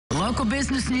Local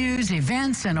business news,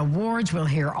 events, and awards. We'll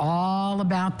hear all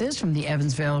about this from the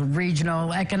Evansville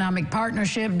Regional Economic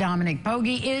Partnership. Dominic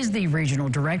Pogge is the Regional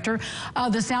Director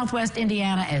of the Southwest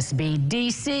Indiana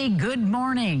SBDC. Good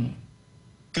morning.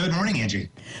 Good morning, Angie.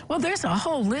 Well, there's a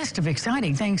whole list of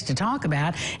exciting things to talk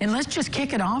about, and let's just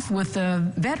kick it off with the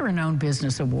Veteran-Owned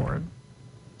Business Award.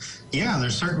 Yeah, there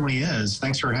certainly is.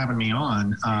 Thanks for having me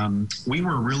on. We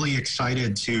were really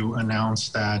excited to announce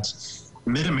that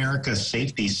Mid-America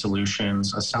Safety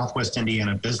Solutions, a Southwest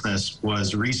Indiana business,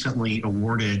 was recently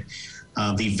awarded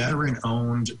the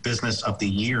Veteran-Owned Business of the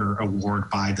Year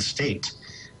award by the state.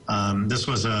 This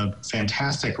was a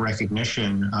fantastic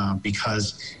recognition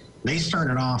because they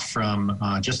started off from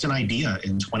just an idea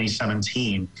in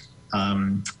 2017.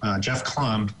 Jeff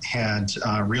Klump had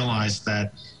realized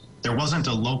that there wasn't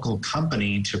a local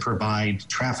company to provide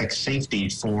traffic safety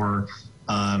for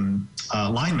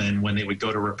linemen when they would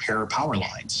go to repair power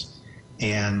lines.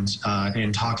 And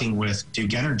in talking with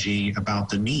Duke Energy about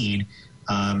the need,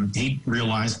 he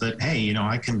realized that, hey, you know,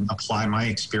 I can apply my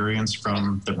experience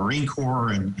from the Marine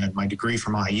Corps and my degree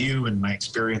from IU and my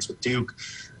experience with Duke.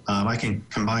 I can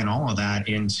combine all of that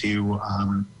into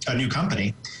a new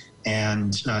company.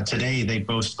 And today they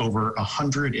boast over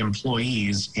 100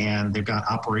 employees, and they've got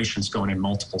operations going in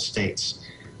multiple states.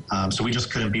 So we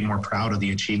just couldn't be more proud of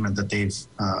the achievement that they've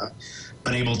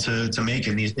been able to make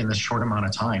in this short amount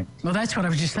of time. Well, that's what I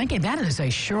was just thinking. That is a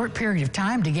short period of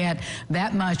time to get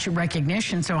that much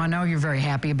recognition, so I know you're very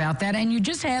happy about that. And you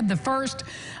just had the first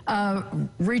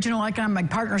Regional Economic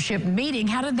Partnership meeting.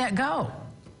 How did that go?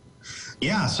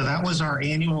 Yeah, so that was our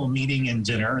annual meeting and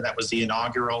dinner. That was the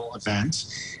inaugural event.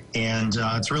 And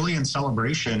it's really in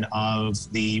celebration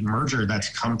of the merger that's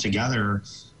come together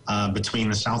between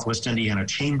the Southwest Indiana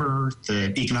Chamber,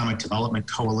 the Economic Development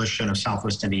Coalition of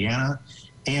Southwest Indiana,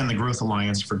 and the Growth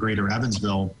Alliance for Greater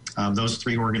Evansville. Those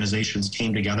three organizations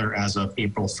came together as of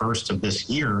April 1st of this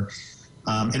year.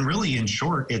 And really, in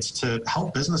short, it's to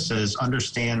help businesses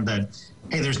understand that,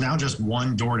 hey, there's now just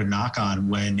one door to knock on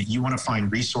when you want to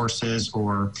find resources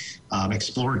or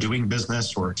explore doing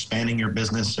business or expanding your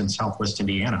business in Southwest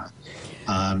Indiana.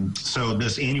 So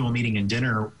this annual meeting and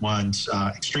dinner went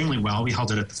extremely well. We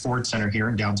held it at the Ford Center here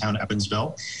in downtown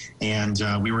Evansville, and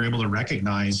we were able to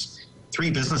recognize three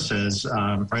businesses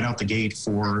right out the gate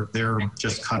for their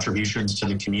just contributions to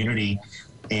the community.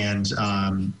 And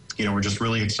you know, we're just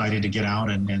really excited to get out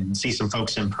and see some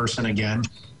folks in person again,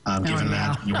 given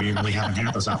that we really haven't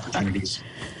had those opportunities.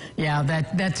 Yeah,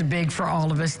 that's big for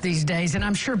all of us these days. And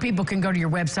I'm sure people can go to your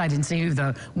website and see who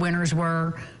the winners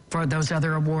were for those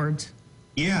other awards.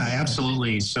 Yeah,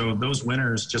 absolutely. So those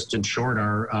winners, just in short,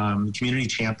 our community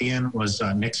champion was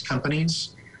Nix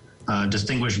Companies.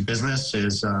 Distinguished business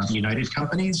is United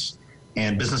Companies.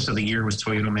 And Business of the Year was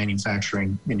Toyota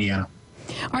Manufacturing, Indiana.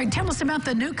 All right, tell us about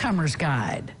the Newcomer's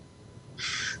Guide.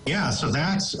 Yeah, so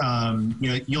that's, you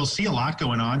know, you'll see a lot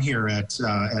going on here at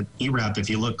EREP if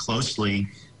you look closely.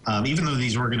 Even though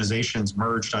these organizations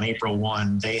merged on April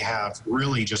 1, they have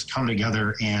really just come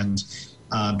together and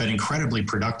been incredibly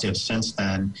productive since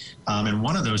then. And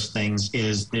one of those things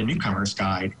is the Newcomer's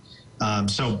Guide.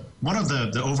 So one of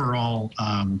the overall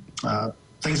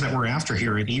things that we're after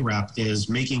here at EREP is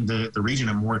making the region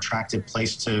a more attractive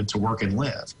place to work and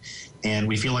live. And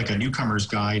we feel like a Newcomer's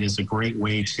Guide is a great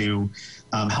way to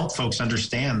help folks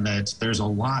understand that there's a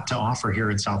lot to offer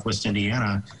here in Southwest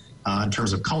Indiana in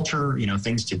terms of culture, you know,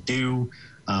 things to do,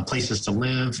 places to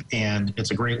live, and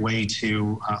it's a great way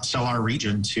to sell our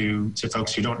region to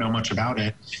folks who don't know much about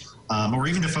it, or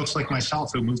even to folks like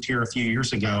myself who moved here a few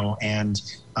years ago and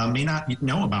may not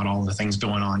know about all the things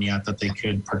going on yet that they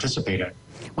could participate in.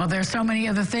 Well, there's so many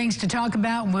other things to talk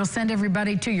about, and we'll send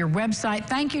everybody to your website.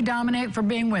 Thank you, Dominic, for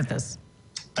being with us.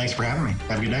 Thanks for having me.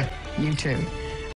 Have a good day. You too.